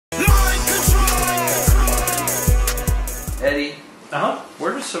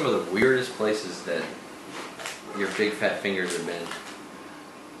Where are some of the weirdest places that your big fat fingers have been?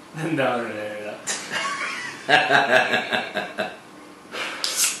 No.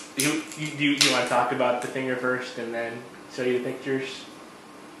 You want to talk about the finger first and then show you the pictures?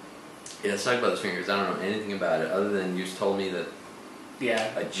 Yeah, let's talk about the fingers. I don't know anything about it other than you just told me that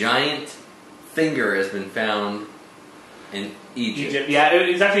a giant finger has been found in Egypt. Yeah,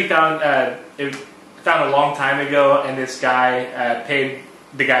 it was actually found. It was found a long time ago, and this guy paid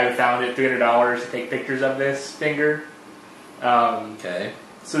the guy who found it $300 to take pictures of this finger. Okay.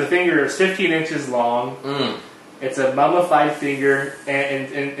 So the finger is 15 inches long. It's a mummified finger,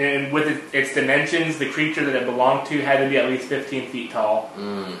 and with its dimensions, the creature that it belonged to had to be at least 15 feet tall.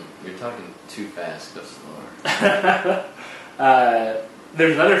 You're talking too fast. Go slower.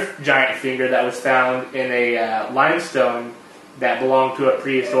 There's another giant finger that was found in a limestone that belonged to a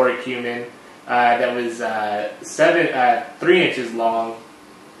prehistoric human that was 3 inches long.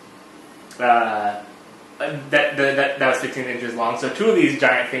 That was 15 inches long. So two of these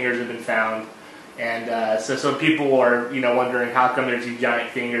giant fingers have been found. And so people are wondering how come there's these giant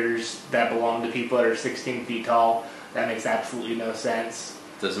fingers that belong to people that are 16 feet tall. That makes absolutely no sense.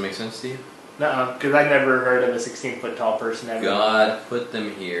 Does it make sense to you? No, because I never heard of a 16-foot tall person ever. God put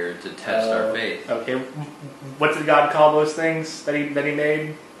them here to test our faith. Okay, what did God call those things that he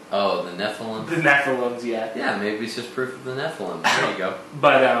made? Oh, the Nephilim. The Nephilims, yeah. Yeah, maybe it's just proof of the Nephilim. There you go.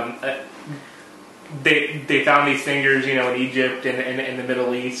 But they found these fingers, in Egypt and in the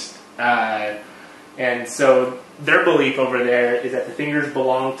Middle East. And so their belief over there is that the fingers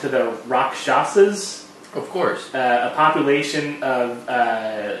belong to the Rakshasas. Of course. A population of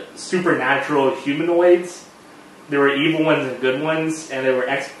supernatural humanoids. There were evil ones and good ones, and there were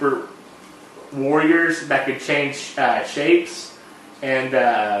expert warriors that could change shapes. And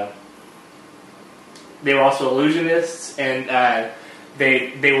they were also illusionists, and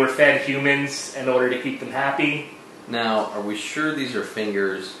they were fed humans in order to keep them happy. Now, are we sure these are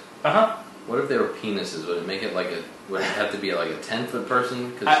fingers? What if they were penises? Would it make it would it have to be like a 10-foot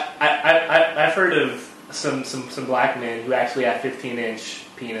person? Cause I've heard of some black men who actually have 15-inch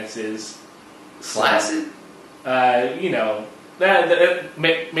penises. Flaccid? Maybe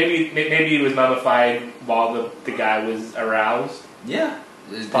it was mummified while the guy was aroused. Yeah.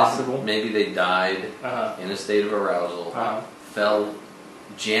 It's possible. Maybe they died in a state of arousal,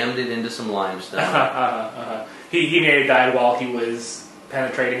 jammed it into some limestone. He may have died while he was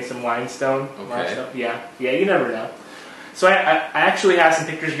penetrating some limestone. Okay. Yeah, you never know. So I actually have some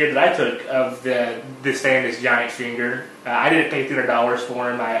pictures here that I took of this famous giant finger. I didn't pay $300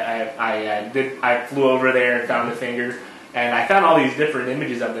 for him. I flew over there and found the finger, and I found all these different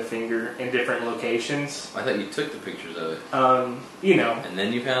images of the finger in different locations. I thought you took the pictures of it. And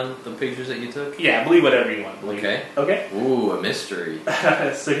then you found the pictures that you took? Yeah, believe whatever you want to believe. Okay. Okay. Ooh, a mystery.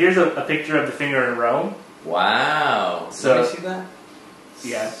 So here's a picture of the finger in Rome. Wow. So, let me see that.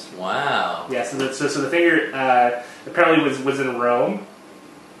 Yeah. Wow. Yeah. So the finger apparently was in Rome.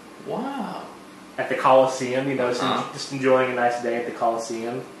 Wow. At the Colosseum, just enjoying a nice day at the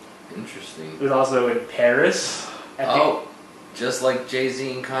Colosseum. Interesting. It was also in Paris. Just like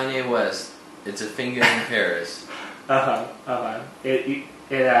Jay-Z and Kanye West, it's a finger in Paris. It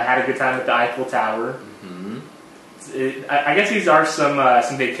had a good time at the Eiffel Tower. I guess these are some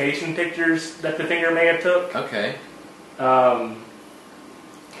vacation pictures that the finger may have took. Okay.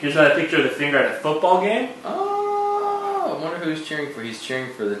 Here's another picture of the finger at a football game. Oh, I wonder who he's cheering for. He's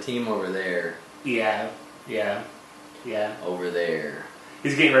cheering for the team over there. Yeah. Over there.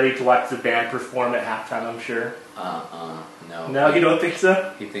 He's getting ready to watch the band perform at halftime, I'm sure. No. No, you don't think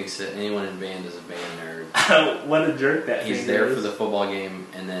so? He thinks that anyone in band is a band nerd. What a jerk that He's there for the football game,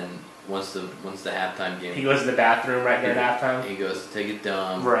 and then once the halftime game, he goes to the bathroom right there at halftime. He goes to take a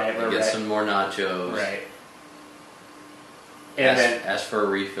dump. Right. Gets some more nachos. Right. And then ask for a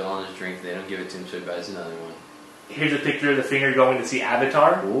refill on his drink. They don't give it to him, so he buys another one. Here's a picture of the finger going to see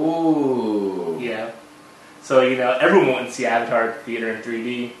Avatar. Ooh. Yeah. So, everyone went to see Avatar at the theater in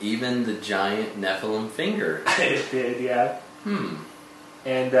 3D. Even the giant Nephilim finger. It did, yeah. And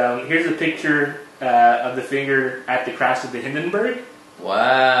here's a picture of the finger at the crash of the Hindenburg.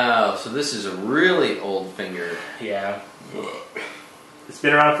 Wow. So this is a really old finger. Yeah. It's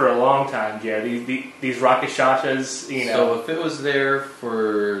been around for a long time, Jared. These Rakshasas, So if it was there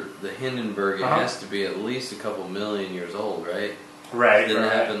for the Hindenburg, it has to be at least a couple million years old, right? Right. Didn't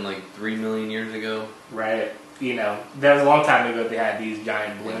it happen like 3 million years ago? Right. That was a long time ago they had these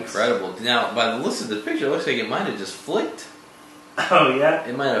giant blimps. Incredible. Now, by the looks of the picture, it looks like it might have just flicked. Oh, yeah?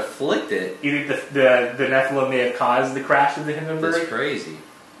 It might have flicked it. You think the Nephilim may have caused the crash of the Hindenburg? That's crazy.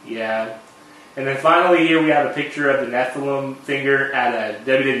 Yeah. And then finally here we have a picture of the Nephilim finger at a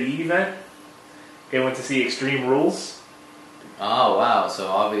WWE event. They went to see Extreme Rules. Oh, wow. So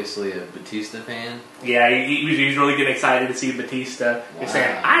obviously a Batista fan? Yeah, he was really getting excited to see Batista. Wow. He's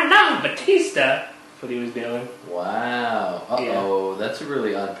saying, I love Batista. That's what he was doing. Wow. Uh-oh. Yeah. That's a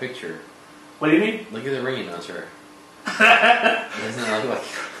really odd picture. What do you mean? Look at the ring announcer. Doesn't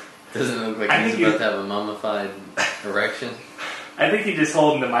it look like he's about to have a mummified erection? I think he's just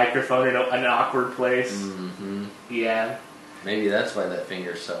holding the microphone in an awkward place. Mm-hmm. Yeah. Maybe that's why that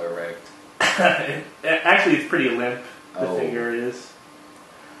finger's so erect. Actually, it's pretty limp. The finger is.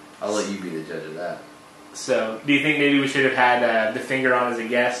 I'll let you be the judge of that. So, do you think maybe we should have had the finger on as a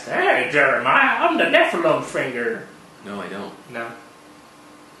guest? Hey, Jeremiah, I'm the Nephilim finger. No, I don't. No.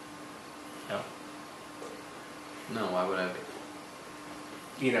 No, why would I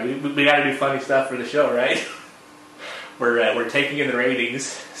be? You know, we got to do funny stuff for the show, right? We're taking in the ratings,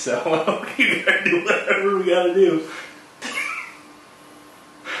 so we got to do whatever we got to do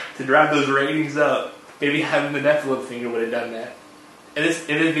to drive those ratings up. Maybe having the Nephilim finger would have done that. And this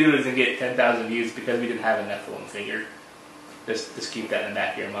video doesn't get 10,000 views because we didn't have a Nephilim finger. Just keep that in the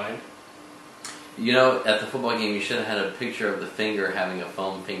back of your mind. You know, at the football game, you should have had a picture of the finger having a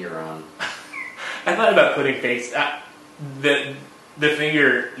foam finger on. I thought about putting face. The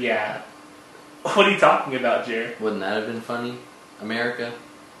finger, yeah. What are you talking about, Jared? Wouldn't that have been funny, America?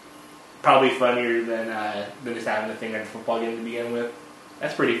 Probably funnier than just having the finger in a football game to begin with.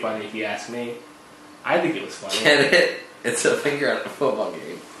 That's pretty funny if you ask me. I think it was funny. Get it? It's a finger at a football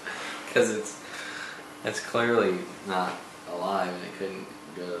game. Because it's clearly not alive and it couldn't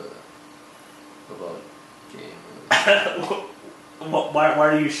go to the football game. Why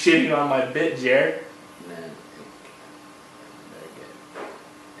are you shitting on my bit, Jared? Man.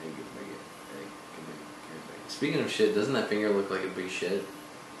 Speaking of shit, doesn't that finger look like a big shit?